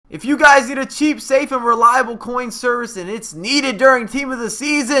If you guys need a cheap, safe, and reliable coin service and it's needed during Team of the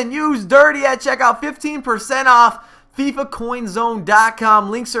Season, use Dirty at checkout. 15% off.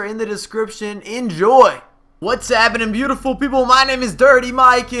 FIFACoinZone.com. Links are in the description. Enjoy. What's happening, beautiful people? My name is Dirty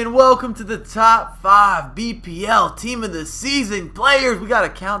Mike, and welcome to the top 5 BPL Team of the Season players. We got a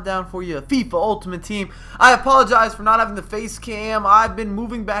countdown for you, FIFA Ultimate Team. I apologize for not having the face cam. I've been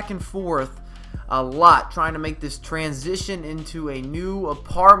moving back and forth a lot trying to make this transition into a new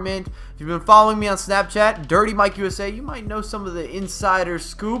apartment. If you've been following me on Snapchat, Dirty Mike USA, you might know some of the insider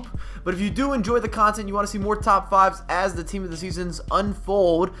scoop. But if you do enjoy the content, you want to see more top 5s as the Team of the Seasons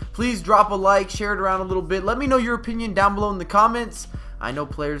unfold, please drop a like, share it around a little bit. Let me know your opinion down below in the comments. I know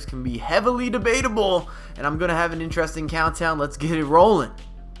players can be heavily debatable, and I'm going to have an interesting countdown. Let's get it rolling.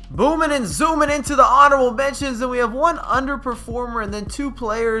 Booming and zooming into the honorable mentions, and we have one underperformer and then two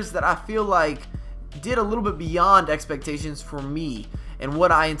players that I feel like did a little bit beyond expectations for me and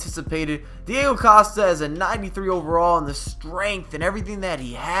what I anticipated. Diego Costa as a 93 overall, and the strength and everything that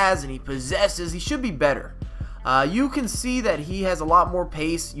he has and he possesses, he should be better. You can see that he has a lot more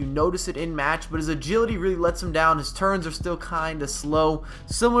pace. You notice it in match, but his agility really lets him down. His turns are still kind of slow,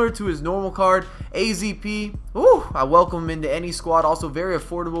 similar to his normal card. AZP, I welcome him into any squad. Also very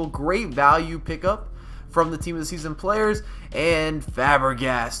affordable, great value pickup from the Team of the Season players. And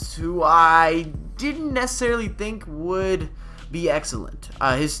Fabregas, who I didn't necessarily think would be excellent.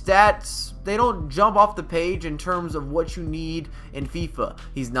 His stats, they don't jump off the page in terms of what you need in FIFA.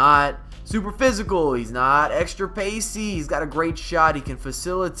 He's not super physical, he's not extra pacey, he's got a great shot, he can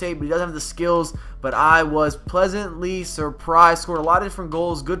facilitate, but he doesn't have the skills. But I was pleasantly surprised. Scored a lot of different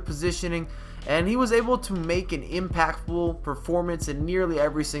goals, good positioning, and he was able to make an impactful performance in nearly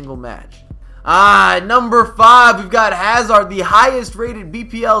every single match. Number 5, we've got Hazard, the highest rated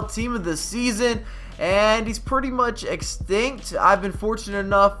BPL Team of the Season, and he's pretty much extinct. I've been fortunate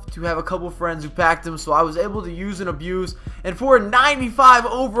enough to have a couple friends who packed him, so I was able to use and abuse, and for a 95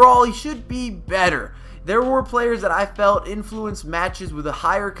 overall, he should be better. There were players that I felt influenced matches with a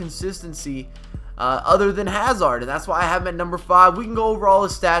higher consistency other than Hazard, and that's why I have him at number 5. We can go over all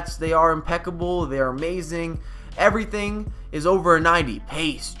his stats. They are impeccable, they are amazing. Everything is over a 90.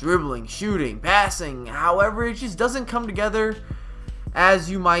 Pace, dribbling, shooting, passing. However, it just doesn't come together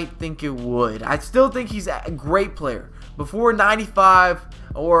as you might think it would. I still think he's a great player. Before 95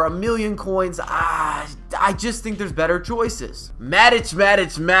 or a million coins, I just think there's better choices. Matic,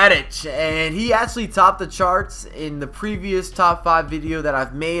 and he actually topped the charts in the previous top 5 video that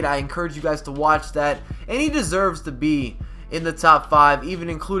I've made. I encourage you guys to watch that, and he deserves to be in the top 5, even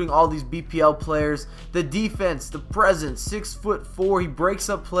including all these BPL players. The defense, the presence, 6'4", he breaks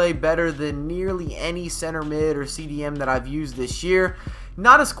up play better than nearly any center mid or CDM that I've used this year.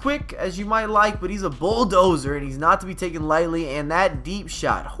 Not as quick as you might like, but he's a bulldozer, and he's not to be taken lightly. And that deep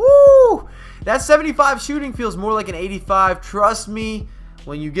shot, whoo! That 75 shooting feels more like an 85. Trust me,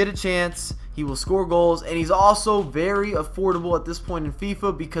 when you get a chance, he will score goals, and he's also very affordable at this point in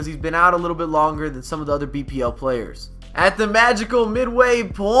FIFA because he's been out a little bit longer than some of the other BPL players. At the magical midway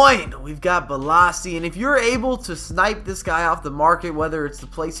point, we've got Bolasie, and if you're able to snipe this guy off the market, whether it's the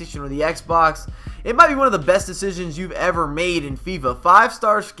PlayStation or the Xbox, it might be one of the best decisions you've ever made in FIFA.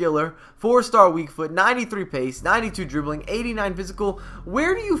 5-star skiller, 4-star weak foot, 93 pace, 92 dribbling, 89 physical.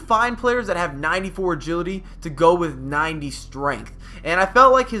 Where do you find players that have 94 agility to go with 90 strength? And I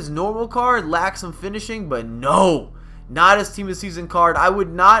felt like his normal card lacked some finishing, but no, not his Team of the Season card. I would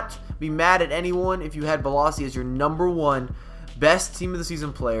not be mad at anyone if you had Bolasie as your number 1 best Team of the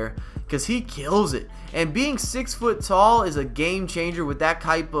Season player, because he kills it. And being 6 foot tall is a game changer with that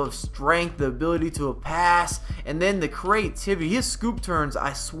type of strength, the ability to pass, and then the creativity. His scoop turns,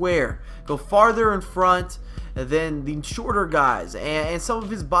 I swear, go farther in front than the shorter guys, and some of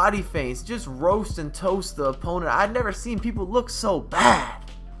his body feints just roast and toast the opponent. I've never seen people look so bad.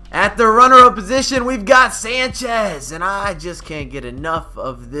 At the runner-up position, we've got Sanchez, and I just can't get enough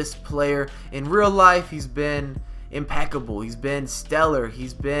of this player. In real life, he's been impeccable. He's been stellar.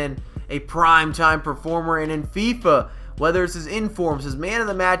 He's been a prime-time performer, and in FIFA, whether it's his informs, his man of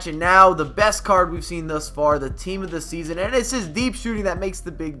the match, and now the best card we've seen thus far, the Team of the Season, and it's his deep shooting that makes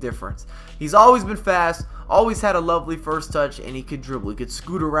the big difference. He's always been fast, always had a lovely first touch, and he could dribble. He could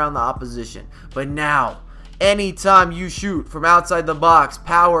scoot around the opposition. But now, anytime you shoot from outside the box,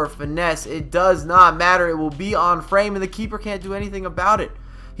 power, finesse, it does not matter. It will be on frame, and the keeper can't do anything about it.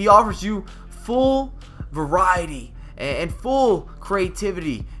 He offers you full variety and full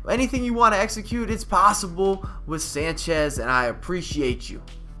creativity. Anything you want to execute, it's possible with Sanchez, and I appreciate you.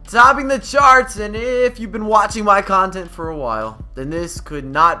 Topping the charts, and if you've been watching my content for a while, then this could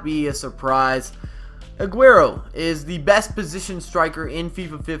not be a surprise. Aguero is the best position striker in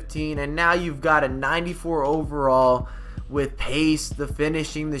FIFA 15, and now you've got a 94 overall with pace, the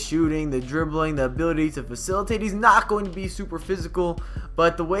finishing, the shooting, the dribbling, the ability to facilitate. He's not going to be super physical,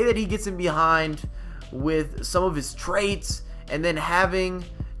 but the way that he gets in behind with some of his traits, and then having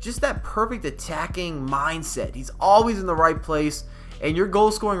just that perfect attacking mindset. He's always in the right place, and your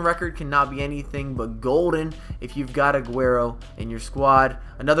goal scoring record cannot be anything but golden if you've got Aguero in your squad.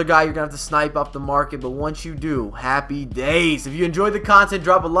 Another guy you're going to have to snipe off the market, but once you do, happy days. If you enjoyed the content,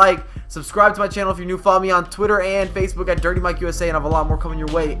 drop a like. Subscribe to my channel if you're new. Follow me on Twitter and Facebook at Dirty Mike USA, and I have a lot more coming your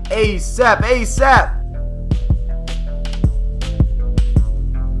way ASAP.